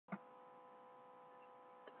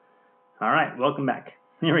All right, welcome back.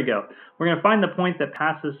 Here we go. We're going to find the point that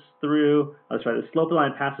passes through, the slope of the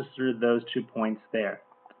line passes through those 2 points there.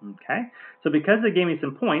 Okay, so because they gave me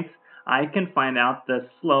some points, I can find out the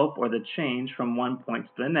slope or the change from one point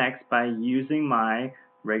to the next by using my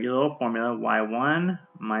regular little formula, y1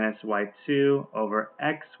 minus y2 over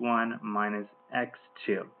x1 minus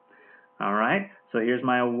x2. All right, so here's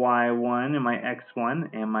my y1 and my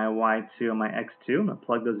x1 and my y2 and my x2. I'm going to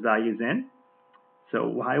plug those values in. So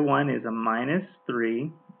y1 is a minus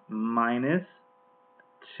 3 minus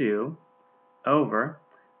 2 over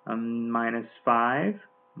a minus 5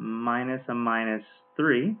 minus a minus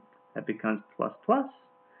 3. That becomes plus plus.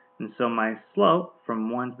 And so my slope from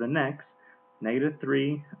one to the next, negative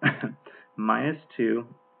 3 minus 2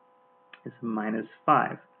 is minus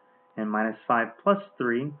 5. And minus 5 plus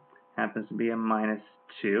 3 happens to be a minus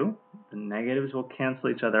 2. The negatives will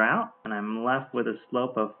cancel each other out, and I'm left with a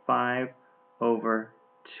slope of 5 over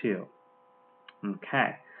 2.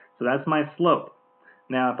 Okay, so that's my slope.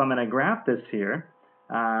 Now, if I'm going to graph this here,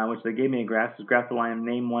 which they gave me a graph, so graph the line and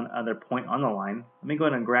name one other point on the line. Let me go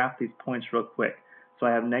ahead and graph these points real quick. So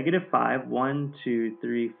I have negative 5, 1, 2,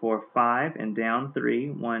 3, 4, 5, and down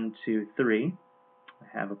 3, 1, 2, 3.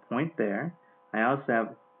 I have a point there. I also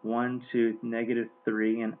have 1, 2, negative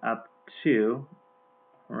 3, and up 2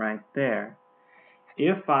 right there.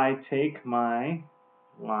 If I take my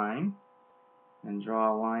line and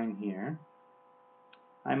draw a line here,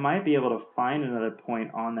 I might be able to find another point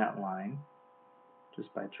on that line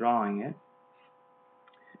just by drawing it.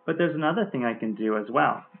 But there's another thing I can do as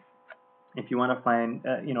well. If you want to find,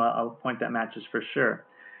 a point that matches for sure.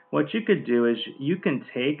 What you could do is you can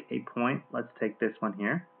take a point, let's take this one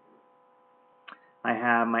here. I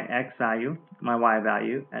have my x value, my y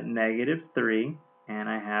value at negative 3, and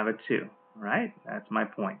I have a 2, right? That's my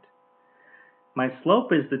point. My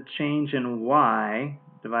slope is the change in y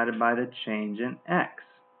divided by the change in x.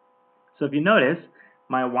 So if you notice,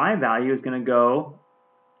 my y value is going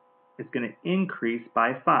to increase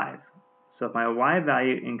by 5. So if my y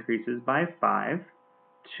value increases by 5,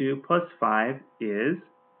 2 plus 5 is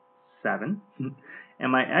 7. And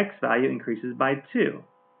my x value increases by 2.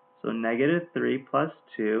 So negative 3 plus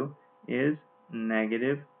 2 is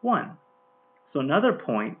negative 1. So another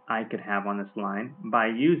point I could have on this line by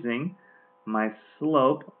using my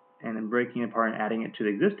slope and then breaking it apart and adding it to the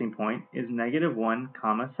existing point is negative 1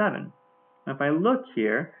 comma 7. Now if I look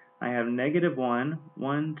here, I have negative 1,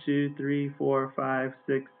 1, 2, 3, 4, 5,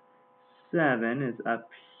 6, 7 is up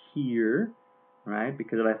here, right?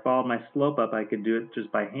 Because if I followed my slope up, I could do it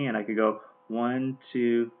just by hand. I could go 1,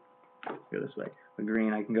 2, go this way, with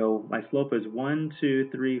green. I can go, my slope is 1, 2,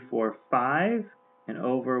 3, 4, 5, and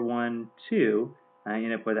over 1, 2, I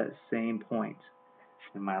end up with that same point.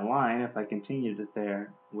 And my line, if I continued it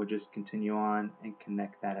there, would just continue on and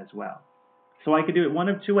connect that as well. So I could do it one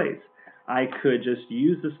of two ways. I could just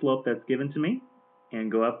use the slope that's given to me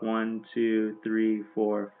and go up 1, 2, 3,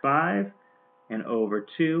 4, 5, and over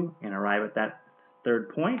 2 and arrive at that third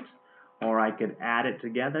point. Or I could add it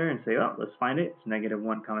together and say, oh, let's find it. It's negative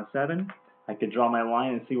 1 comma 7. I could draw my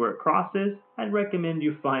line and see where it crosses. I'd recommend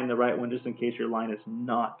you find the right one just in case your line is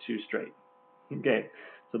not too straight. Okay,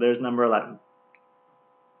 so there's number 11.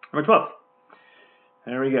 Number 12.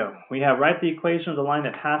 There we go. We have write the equation of the line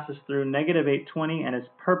that passes through negative 820 and is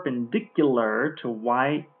perpendicular to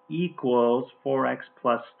y equals 4x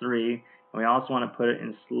plus 3. And we also want to put it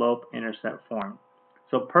in slope-intercept form.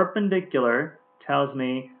 So perpendicular tells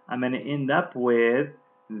me I'm going to end up with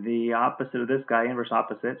the opposite of this guy, inverse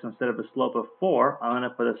opposite. So instead of a slope of 4, I'm going to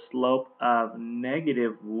put a slope of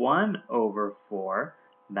negative 1 over 4.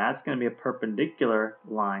 That's going to be a perpendicular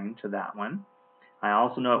line to that one. I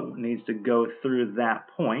also know it needs to go through that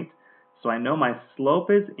point. So I know my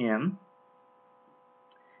slope is m,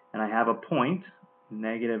 and I have a point,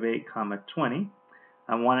 negative 8 comma 20.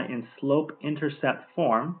 I want it in slope-intercept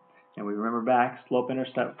form. And we remember back,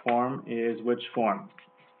 slope-intercept form is which form?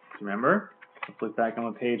 Remember? Let's look back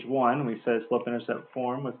on page 1. We said slope-intercept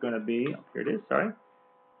form was going to be, here it is, sorry,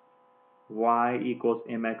 y equals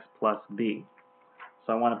mx plus b.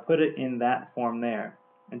 So I want to put it in that form there.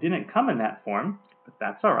 It didn't come in that form, but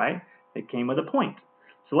that's all right. It came with a point.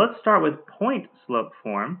 So let's start with point slope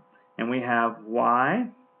form, and we have y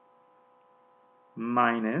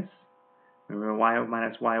minus, remember y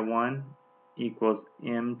minus y1 equals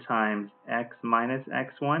m times x minus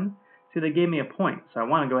x1. See, they gave me a point, so I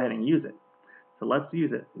want to go ahead and use it. So let's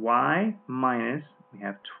use it. Y minus, we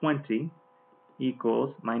have 20,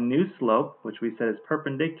 equals my new slope, which we said is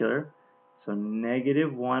perpendicular, so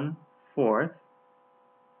negative 1/4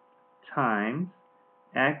 times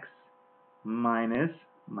x minus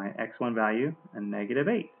my x1 value and negative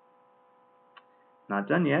 8. Not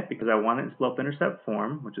done yet because I want it in slope-intercept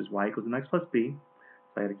form, which is y equals mx plus b.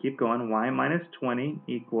 So I got to keep going. Y minus 20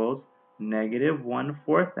 equals negative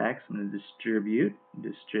 1/4 x. I'm going to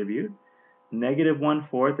distribute. Negative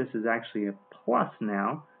 1/4, this is actually a plus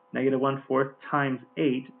now. Negative 1/4 times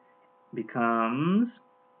 8 becomes,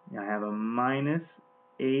 I have a minus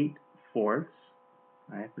 8/4.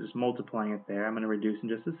 Right, we're just multiplying it there. I'm going to reduce in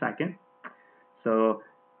just a second. So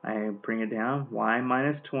I bring it down. Y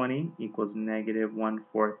minus 20 equals negative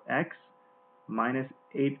 1/4 x. Minus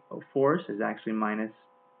 8/4 is actually minus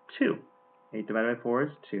 2. 8 divided by 4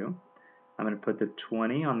 is 2. I'm going to put the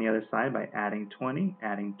 20 on the other side by adding 20,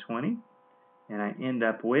 and I end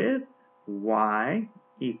up with y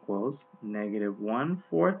equals negative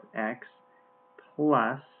 1/4 x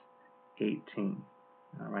plus 18.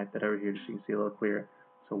 I'll write that over here just so you can see a little clearer.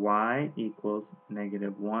 So y equals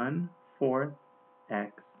negative 1/4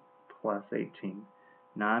 x plus 18.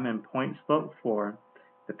 Now I'm in point slope 4.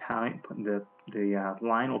 The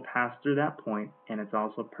line will pass through that point, and it's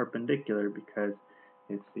also perpendicular because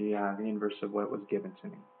it's the inverse of what was given to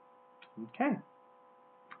me. Okay.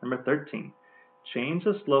 Number 13. Change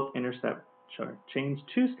to slope-intercept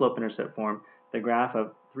form the graph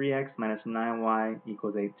of 3x minus 9y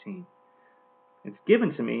equals 18. It's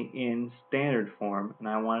given to me in standard form, and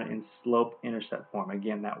I want it in slope-intercept form.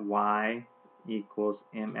 Again, that y equals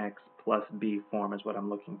mx plus b form is what I'm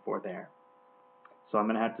looking for there. So I'm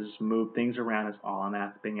going to have to just move things around. Is all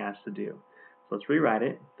I'm being asked to do. So let's rewrite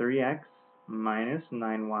it. 3x minus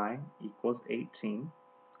 9y equals 18.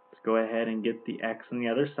 Let's go ahead and get the x on the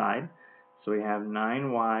other side. So we have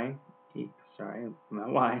 9y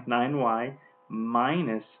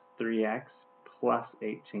minus 3x plus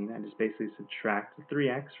 18. I just basically subtract the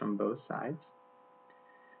 3x from both sides.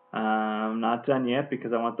 Not done yet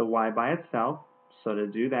because I want the y by itself. So to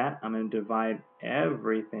do that, I'm going to divide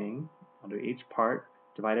everything. I'll do each part.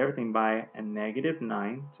 Divide everything by a negative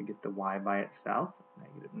 9 to get the y by itself.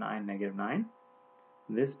 Negative 9.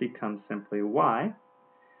 This becomes simply y.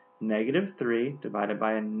 Negative 3 divided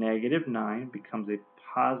by a negative 9 becomes a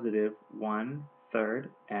positive 1/3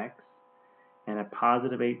 x. And a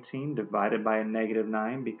positive 18 divided by a negative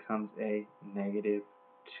 9 becomes a negative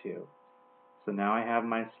 2. So now I have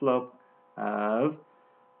my slope of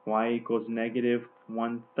y equals negative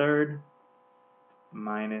 1/3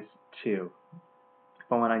 minus 2.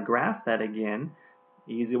 But when I graph that again,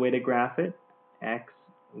 easy way to graph it, x,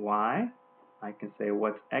 y. I can say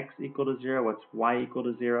what's x equal to 0, what's y equal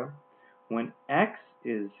to 0. When x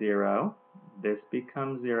is 0, this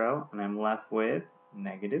becomes 0, and I'm left with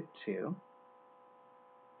negative 2.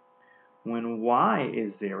 When y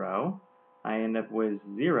is 0, I end up with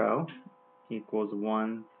 0 equals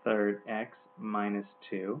 1/3 x minus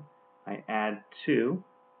 2. I add 2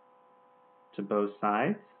 to both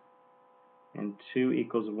sides, and 2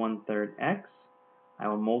 equals 1/3 x. I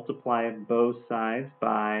will multiply both sides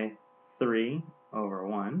by 3 over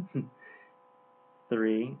 1.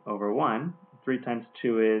 3 over 1. 3 times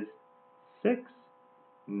 2 is 6.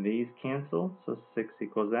 And these cancel, so 6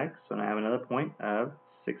 equals x. So now I have another point of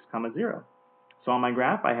 6, 0. So on my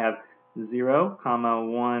graph, I have 0,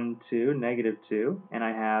 1, 2, negative 2, and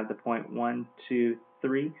I have the point 1, 2,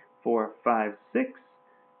 3, 4, 5, 6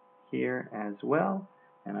 here as well,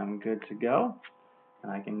 and I'm good to go.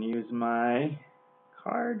 And I can use my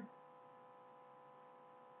card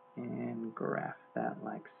and graph that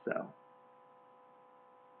like so.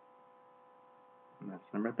 And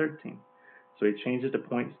that's number 13. So we changed it to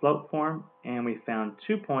point slope form, and we found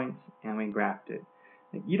 2 points, and we graphed it.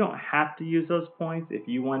 You don't have to use those points. If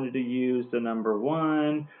you wanted to use the number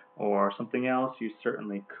 1 or something else, you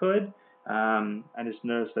certainly could. I just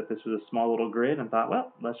noticed that this was a small little grid and thought,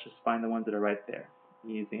 well, let's just find the ones that are right there.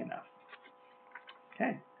 Easy enough.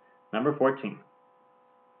 Okay, number 14.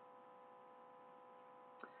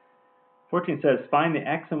 14 says, find the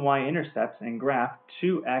x and y intercepts and graph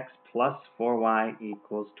 2x plus 4y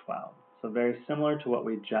equals 12. So very similar to what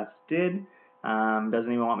we just did.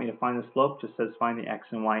 Doesn't even want me to find the slope, just says find the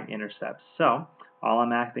x and y intercepts. So all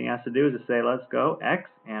I'm being asked to do is to say, let's go x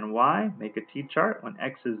and y, make a t-chart. When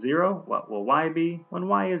x is 0, what will y be? When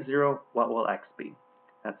y is 0, what will x be?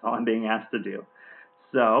 That's all I'm being asked to do.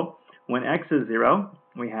 So when x is 0,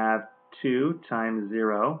 we have 2 times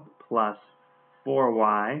 0 plus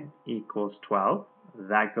 4y equals 12.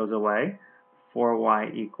 That goes away.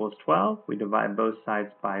 4y equals 12. We divide both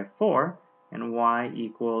sides by 4, and y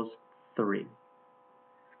equals 3.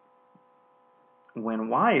 When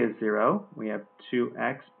y is 0, we have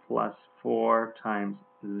 2x plus 4 times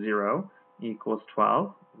 0 equals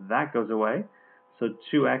 12. That goes away. So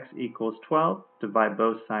 2x equals 12. Divide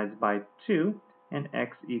both sides by 2, and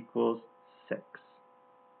x equals 6.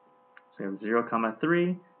 So we have 0,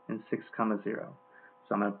 3, and 6, 0.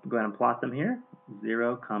 So I'm going to go ahead and plot them here.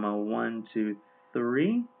 0, 1, 2,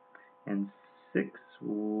 3, and 6,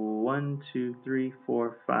 1, 2, 3,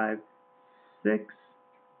 4, 5, 6.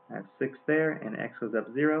 I have 6 there, and x goes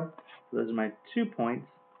up 0. So those are my 2 points.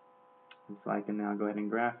 And so I can now go ahead and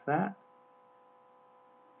graph that.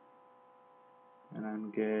 And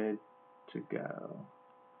I'm good to go.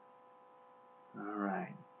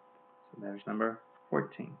 Alright, so there's number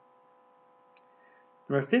 14.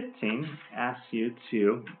 Number 15 asks you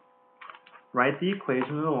to write the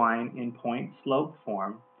equation of the line in point-slope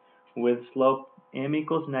form with slope m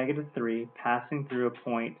equals -3 passing through a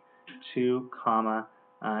point 2,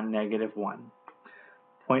 -1.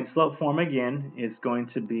 Point-slope form again is going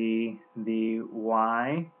to be the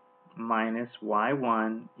y minus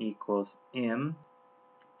y1 equals m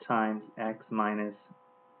times x minus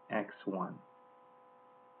x1.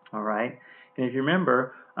 Alright, and if you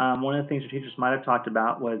remember, one of the things your teachers might have talked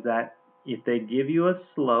about was that if they give you a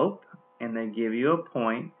slope and they give you a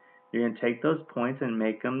point, you're going to take those points and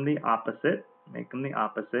make them the opposite,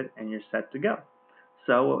 and you're set to go.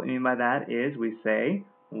 So what we mean by that is we say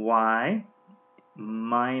y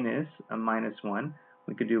minus a -1.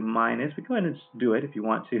 We could do minus, we can go ahead and just do it if you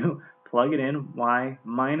want to. Plug it in, y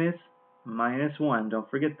minus -1, don't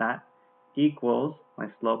forget that, equals, my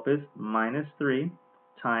slope is -3,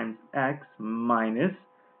 times x minus,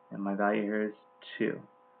 and my value here is 2.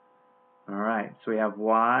 Alright, so we have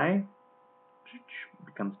y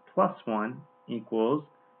becomes +1 equals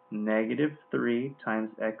 -3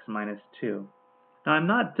 times x minus 2. Now I'm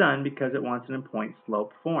not done because it wants it in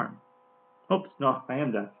point-slope form. Oops, no, I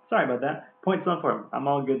am done. Sorry about that. Point-slope form. I'm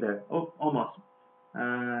all good there. Oh, almost.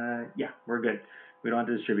 Yeah, we're good. We don't have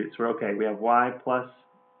to distribute, so we're okay. We have y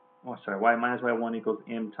minus y1 equals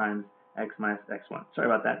m times x minus x1. Sorry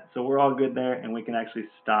about that. So we're all good there, and we can actually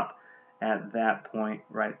stop at that point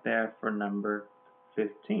right there for number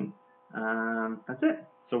 15. That's it.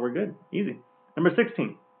 So we're good. Easy. Number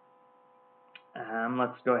 16.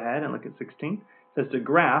 Let's go ahead and look at 16. It says to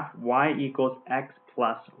graph y equals x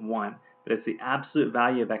plus 1, but it's the absolute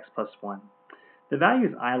value of x plus 1. The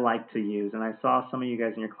values I like to use, and I saw some of you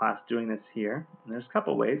guys in your class doing this here, and there's a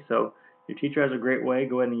couple ways. So your teacher has a great way.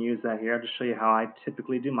 Go ahead and use that here. I'll just show you how I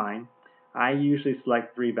typically do mine. I usually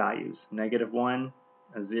select 3 values, -1,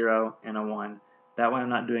 a 0, and a 1. That way I'm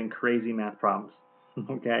not doing crazy math problems.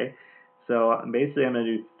 Okay? So basically I'm going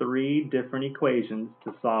to do 3 different equations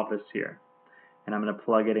to solve this here. And I'm going to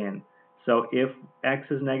plug it in. So if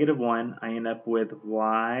x is -1, I end up with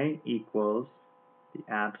y equals the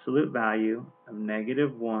absolute value of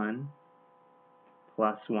 -1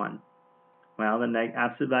 plus 1. Well, the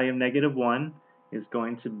absolute value of -1 is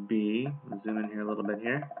going to be, zoom in here a little bit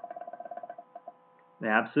here. The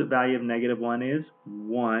absolute value of -1 is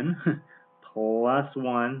 1 plus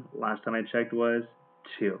 1, last time I checked was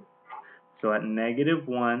 2. So at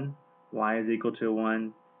 -1, y is equal to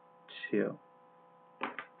 1, 2.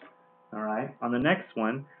 Alright, on the next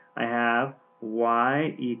one, I have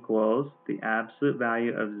y equals the absolute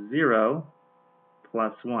value of 0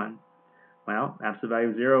 plus 1. Well, absolute value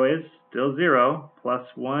of 0 is still 0, plus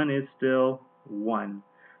 1 is still 1.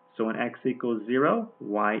 So when x equals 0,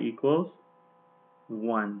 y equals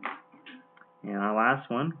 1. And our last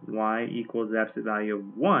one, y equals the absolute value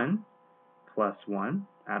of 1 plus 1.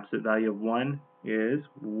 Absolute value of 1 is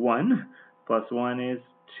 1, plus 1 is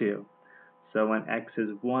 2. So when x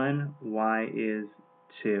is 1, y is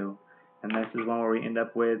 2. And this is one where we end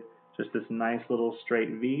up with just this nice little straight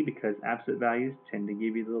v, because absolute values tend to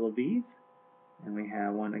give you the little v's. And we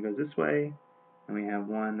have one that goes this way, and we have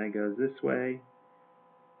one that goes this way,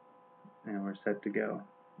 and we're set to go.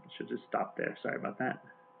 I should just stop there, sorry about that.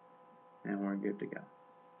 And we're good to go.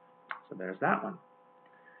 So there's that one.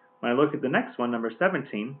 When I look at the next one, number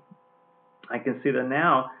 17, I can see that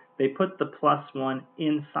now they put the plus 1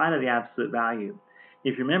 inside of the absolute value.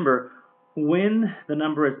 If you remember, when the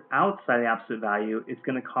number is outside the absolute value, it's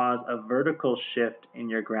going to cause a vertical shift in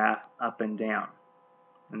your graph up and down.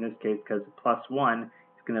 In this case, because plus 1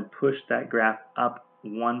 is going to push that graph up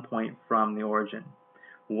 1 point from the origin.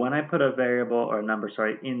 When I put a variable, or a number,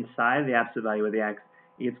 inside the absolute value of the x,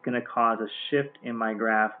 it's going to cause a shift in my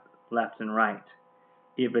graph left and right.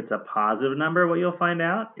 If it's a positive number, what you'll find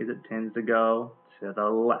out is it tends to go to the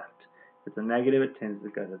left. If it's a negative, it tends to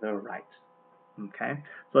go to the right. Okay,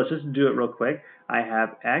 so let's just do it real quick. I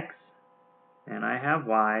have x and I have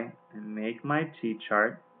y, and make my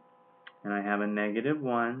t-chart, and I have a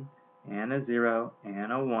 -1 and a 0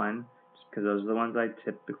 and a 1, just because those are the ones I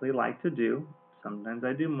typically like to do. Sometimes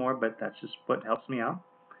I do more, but that's just what helps me out.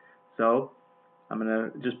 So I'm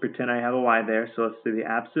going to just pretend I have a y there. So let's say the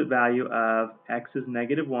absolute value of x is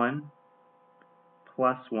 -1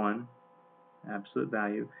 plus 1, absolute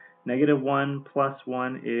value. -1 plus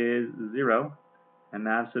 1 is 0, and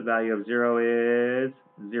the absolute value of 0 is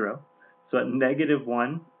 0. So at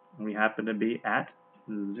 -1, we happen to be at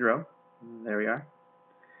 0. There we are.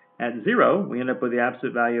 At 0, we end up with the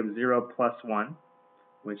absolute value of 0 plus 1,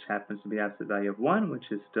 which happens to be the absolute value of 1,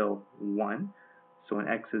 which is still 1. So when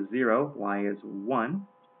x is 0, y is 1.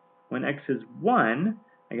 When x is 1,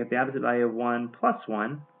 I get the absolute value of 1 plus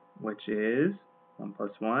 1, which is 1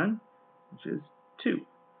 plus 1, which is 2.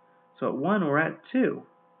 So at 1, we're at 2.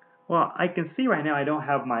 Well, I can see right now I don't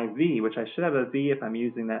have my v, which I should have a v if I'm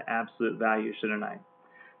using that absolute value, shouldn't I?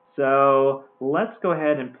 So let's go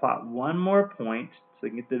ahead and plot one more point so we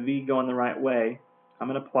can get the v going the right way. I'm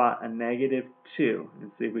going to plot a -2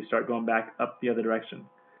 and see if we start going back up the other direction.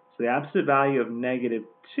 So the absolute value of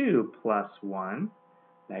 -2 plus 1,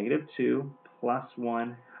 -2 plus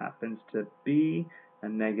 1 happens to be a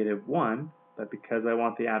 -1, but because I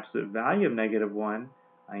want the absolute value of -1,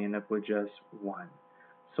 I end up with just 1.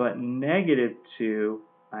 So at -2,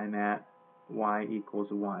 I'm at y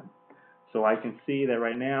equals 1. So I can see that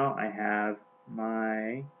right now I have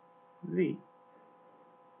my v.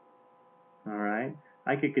 Alright,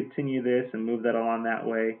 I could continue this and move that along that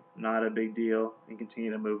way, not a big deal, and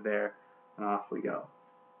continue to move there, and off we go.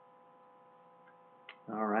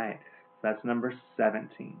 Alright, so that's number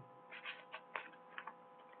 17.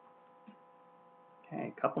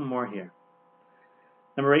 Okay, a couple more here.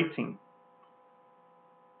 Number 18.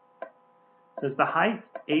 Says the height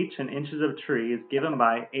h in inches of tree is given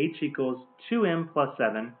by h equals 2m plus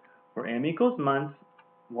 7, where m equals months.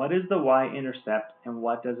 What is the y-intercept and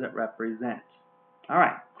what does it represent?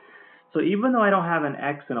 Alright, so even though I don't have an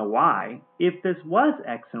x and a y, if this was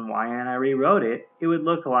x and y and I rewrote it, it would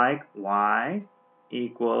look like y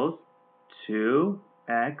equals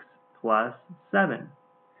 2x plus 7.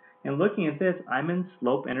 And looking at this, I'm in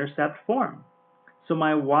slope-intercept form. So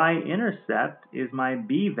my y-intercept is my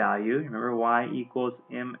b value. Remember, y equals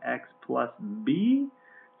mx plus b.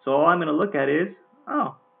 So all I'm going to look at is,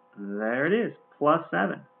 oh, there it is, plus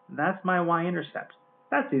 7. That's my y-intercept.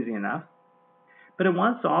 That's easy enough. But it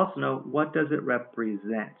wants to also know, what does it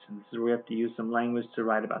represent? And this is where we have to use some language to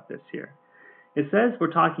write about this here. It says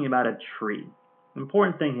we're talking about a tree. The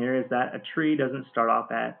important thing here is that a tree doesn't start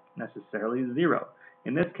off at necessarily 0.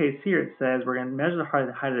 In this case here, it says we're going to measure the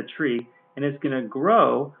height of the tree, and it's going to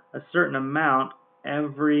grow a certain amount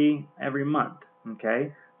every month.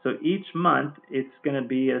 Okay, so each month it's going to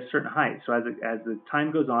be a certain height. So as the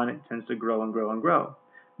time goes on, it tends to grow and grow and grow.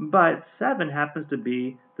 But 7 happens to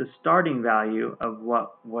be the starting value of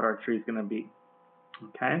what our tree is going to be.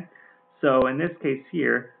 Okay, so in this case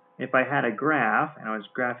here, if I had a graph and I was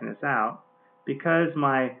graphing this out, because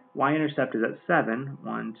my y-intercept is at 7,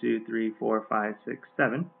 1, 2, 3, 4, 5, 6,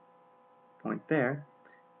 7, point there.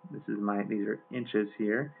 These are inches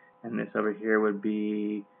here, and this over here would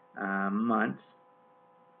be months.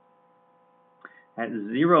 At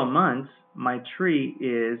 0 months, my tree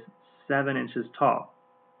is 7 inches tall.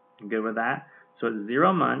 You good with that? So at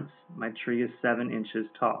 0 months, my tree is 7 inches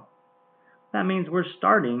tall. That means we're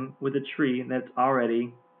starting with a tree that's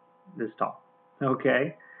already this tall.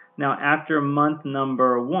 Okay? Now after month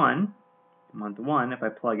number 1, if I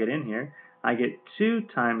plug it in here, I get 2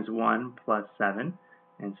 times 1 plus 7.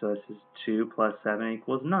 And so this is 2 plus 7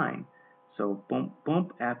 equals 9. So boom,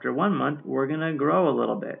 boom, after 1 month, we're going to grow a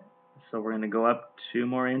little bit. So we're going to go up 2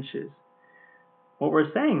 more inches. What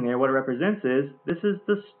we're saying there, what it represents is, this is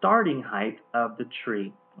the starting height of the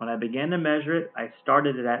tree. When I began to measure it, I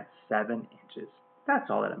started it at 7 inches. That's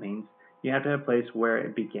all that it means. You have to have a place where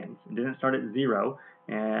it begins. It didn't start at 0,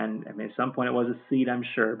 and I mean, at some point it was a seed, I'm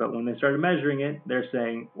sure, but when they started measuring it, they're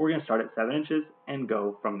saying, we're going to start at 7 inches and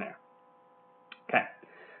go from there. Okay.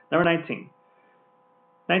 Number 19.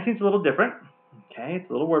 19 is a little different. Okay, it's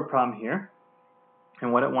a little word problem here.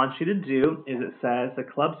 And what it wants you to do is it says the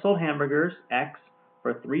club sold hamburgers, X,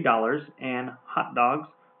 for $3 and hot dogs,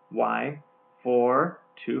 Y, for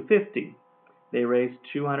 $2.50. They raised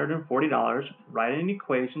 $240. Write an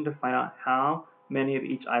equation to find out how many of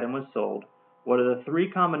each item was sold. What are the 3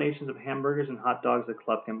 combinations of hamburgers and hot dogs the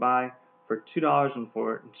club can buy for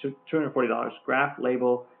 $240? Graph,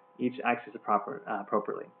 label each axis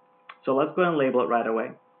appropriately. So let's go ahead and label it right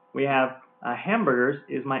away. We have hamburgers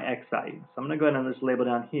is my X value. So I'm going to go ahead and just label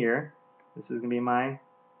down here. This is going to be my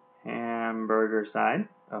hamburger side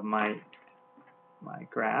of my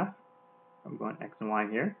graph. I'm going X and Y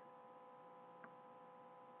here.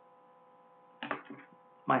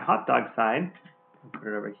 My hot dog side, I'll put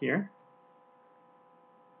it over here.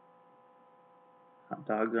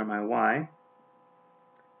 hot dogs are my y,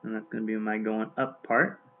 and that's going to be my going up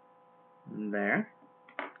part. And there.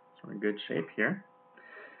 So we're in good shape here.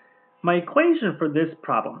 My equation for this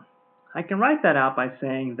problem, I can write that out by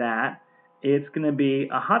saying that it's going to be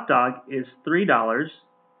a hot dog is $3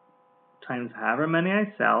 times however many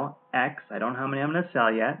I sell, x, I don't know how many I'm going to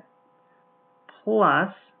sell yet,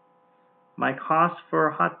 plus my cost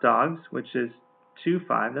for hot dogs, which is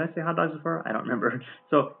 2.5. Did I say hot dogs before? I don't remember.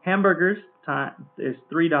 So hamburgers is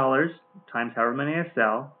 $3 times however many I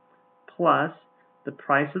sell, plus the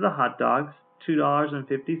price of the hot dogs, $2.50.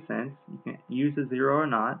 You can use a zero or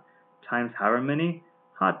not, times however many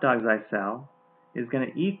hot dogs I sell, is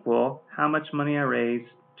going to equal how much money I raised,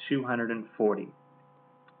 240.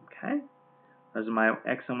 Okay? Those are my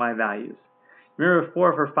x and y values. Remember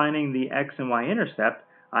before, for finding the x and y intercept,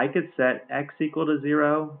 I could set x equal to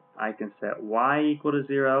 0, I can set y equal to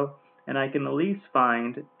 0, and I can at least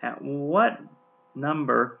find at what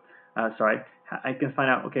number, I can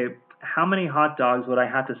find out, okay, how many hot dogs would I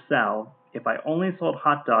have to sell if I only sold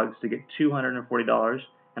hot dogs to get $240,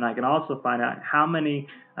 and I can also find out how many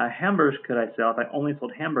hamburgers could I sell if I only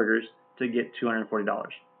sold hamburgers to get $240.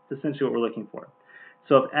 That's essentially what we're looking for.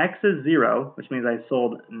 So if x is 0, which means I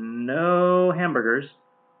sold no hamburgers,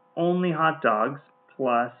 only hot dogs,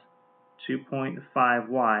 plus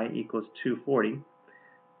 2.5y equals 240.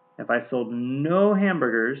 If I sold no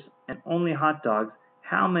hamburgers and only hot dogs,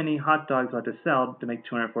 how many hot dogs do I have to sell to make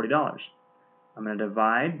 $240? I'm going to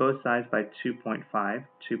divide both sides by 2.5,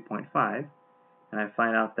 2.5, and I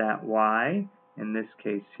find out that y, in this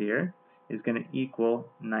case here, is going to equal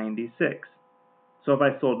 96. So if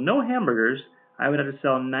I sold no hamburgers, I would have to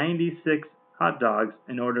sell 96 hot dogs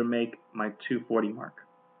in order to make my 240 mark.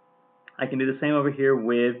 I can do the same over here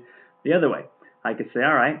with the other way. I could say,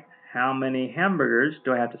 all right, how many hamburgers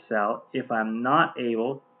do I have to sell if I'm not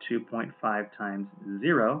able, 2.5 times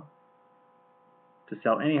 0, to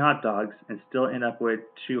sell any hot dogs and still end up with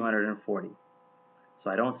 240. So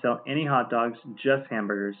I don't sell any hot dogs, just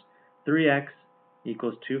hamburgers. 3x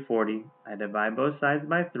equals 240. I divide both sides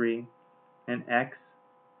by 3, and x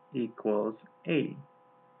equals 80.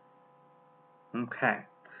 Okay,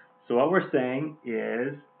 so what we're saying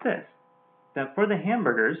is this, that for the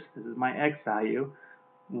hamburgers, this is my x value,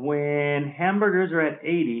 when hamburgers are at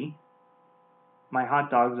 80, my hot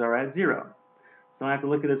dogs are at 0. So I have to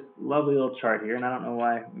look at this lovely little chart here, and I don't know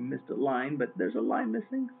why we missed a line, but there's a line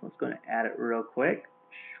missing, so let's go and add it real quick.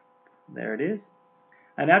 There it is.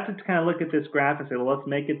 I'd have to kind of look at this graph and say, well, let's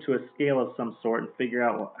make it to a scale of some sort and figure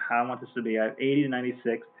out how I want this to be. I have 80 to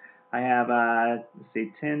 96. I have, let's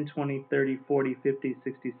see, 10, 20, 30, 40, 50,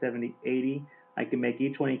 60, 70, 80. I can make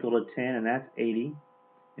each one equal to 10, and that's 80,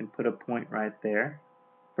 and put a point right there.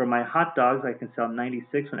 For my hot dogs, I can sell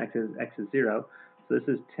 96 when x is 0. So this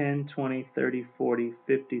is 10, 20, 30, 40,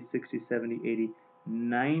 50, 60, 70, 80.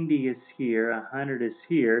 90 is here, 100 is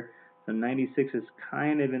here. So 96 is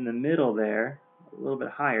kind of in the middle there, a little bit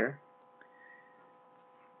higher.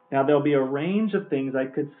 Now there'll be a range of things I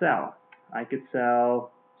could sell. I could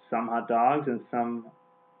sell some hot dogs and some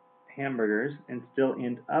hamburgers and still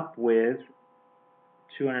end up with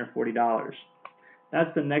 $240.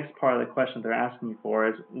 That's the next part of the question they're asking me for,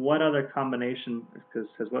 is what other combination, because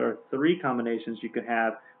it says what are 3 combinations you could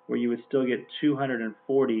have where you would still get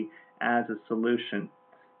 240 as a solution.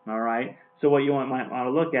 All right, so what you might want to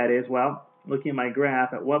look at is, well, looking at my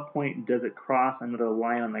graph, at what point does it cross another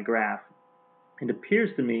line on the graph? It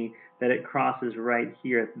appears to me that it crosses right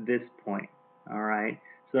here at this point. All right,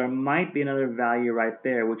 so there might be another value right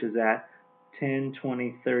there, which is at 10,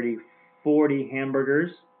 20, 30, 40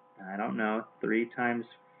 hamburgers. I don't know, 3 times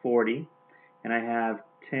 40. And I have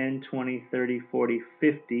 10, 20, 30, 40,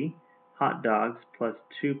 50 hot dogs plus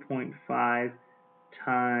 2.5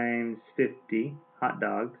 times 50 hot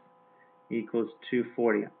dogs equals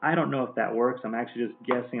 240. I don't know if that works. I'm actually just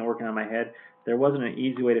guessing and working on my head. There wasn't an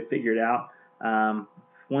easy way to figure it out.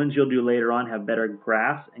 Ones you'll do later on have better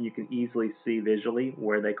graphs, and you can easily see visually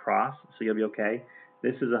where they cross, so you'll be okay.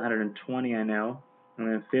 This is 120, I know, and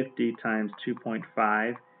then 50 times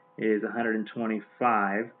 2.5 is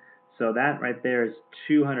 125. So that right there is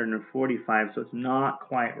 245, so it's not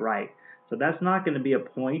quite right. So that's not going to be a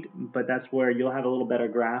point, but that's where you'll have a little better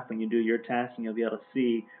graph when you do your test, and you'll be able to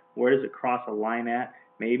see where does it cross a line at.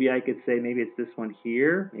 Maybe I could say maybe it's this one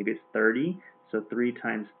here, maybe it's 30. So 3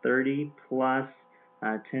 times 30 plus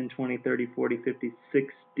 10, 20, 30, 40, 50,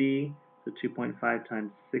 60. So 2.5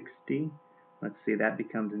 times 60. Let's see, that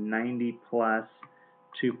becomes 90 plus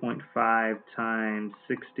 2.5 times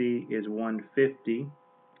 60 is 150,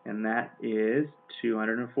 and that is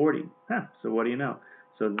 240. So what do you know?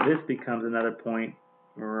 So this becomes another point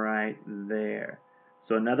right there.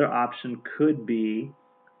 So another option could be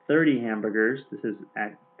 30 hamburgers. This is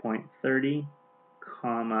at point 30,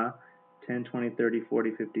 comma, 10, 20, 30,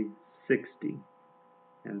 40, 50, 60,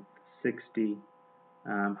 and 60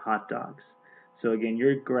 hot dogs. So again,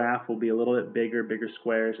 your graph will be a little bit bigger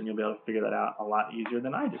squares, and you'll be able to figure that out a lot easier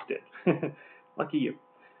than I just did. Lucky you.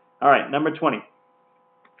 All right, number 20.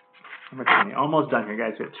 Number 20. Almost done here,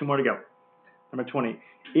 guys. We have 2 more to go. Number 20.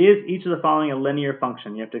 Is each of the following a linear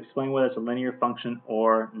function? You have to explain whether it's a linear function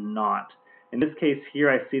or not. In this case here,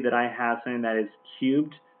 I see that I have something that is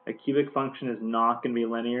cubed. A cubic function is not going to be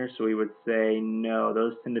linear, so we would say no.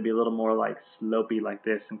 Those tend to be a little more like slopey like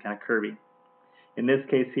this and kind of curvy. In this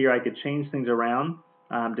case here, I could change things around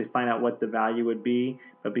to find out what the value would be,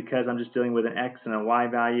 but because I'm just dealing with an x and a y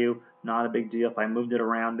value, not a big deal. If I moved it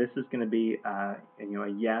around, this is going to be a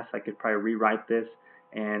yes. I could probably rewrite this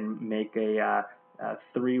and make a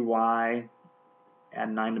 3y,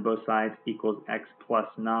 add 9 to both sides, equals x plus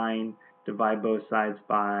 9, divide both sides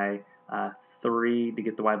by 3 to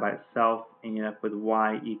get the y by itself, and you end up with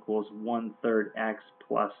y equals 1/3 x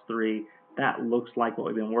plus 3. That looks like what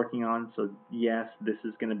we've been working on, so yes, this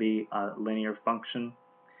is going to be a linear function.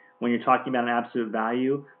 When you're talking about an absolute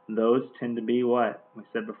value, those tend to be what? We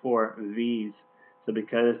said before, v's. So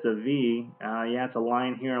because it's a v, yeah, it's a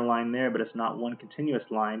line here and a line there, but it's not one continuous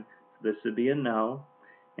line. So this would be a no.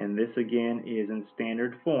 And this, again, is in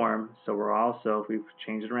standard form. So we're also, if we've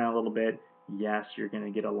changed it around a little bit, yes, you're going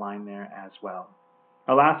to get a line there as well.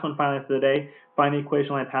 Our last one finally for the day, find the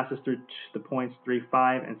equation line passes through the points 3,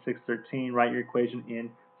 5, and 6, 13. Write your equation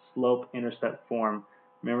in slope-intercept form.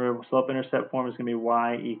 Remember, slope-intercept form is going to be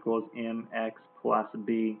y equals mx plus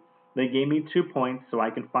b. They gave me 2 points, so I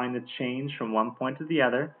can find the change from one point to the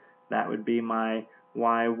other. That would be my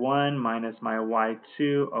y1 minus my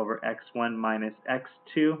y2 over x1 minus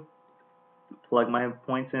x2. Plug my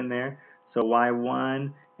points in there. So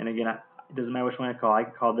y1, and again, it doesn't matter which one I call. I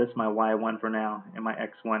can call this my y1 for now, and my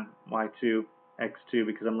x1, y2, x2,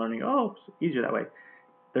 because I'm learning, oh, it's easier that way.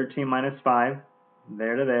 13 minus 5,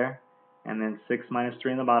 there to there, and then 6 minus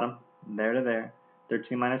 3 in the bottom, there to there.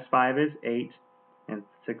 13 minus 5 is 8, and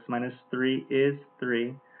 6 minus 3 is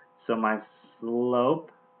 3. So my slope,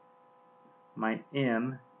 my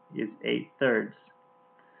m, is 8/3.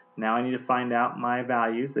 Now I need to find out my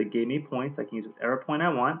values. They gave me points. I can use whatever point I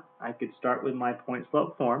want. I could start with my point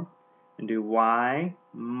slope form and do y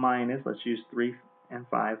minus, let's use 3 and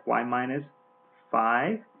 5, y minus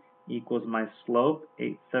 5 equals my slope,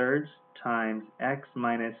 8/3, times x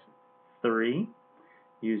minus 3.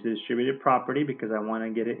 Use the distributive property because I want to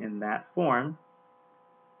get it in that form.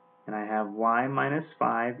 And I have y minus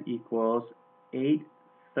 5 equals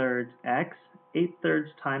 8/3 x.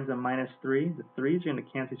 8/3 times a minus 3. The 3's are going to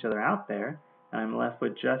cancel each other out there. And I'm left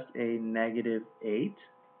with just a -8.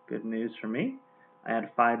 Good news for me. I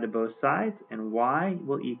add 5 to both sides, and y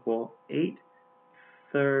will equal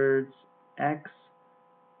 8/3 x,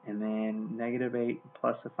 and then -8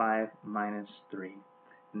 plus a 5 minus 3.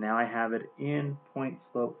 Now I have it in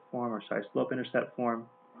slope-intercept form,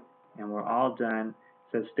 and we're all done.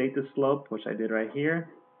 It says state the slope, which I did right here,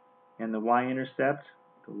 and the y-intercept,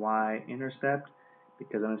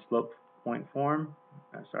 because I'm in slope-intercept form,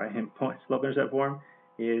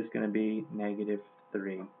 is going to be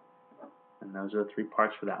 -3. And those are the 3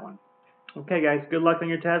 parts for that one. Okay, guys, good luck on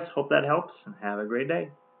your test. Hope that helps, and have a great day.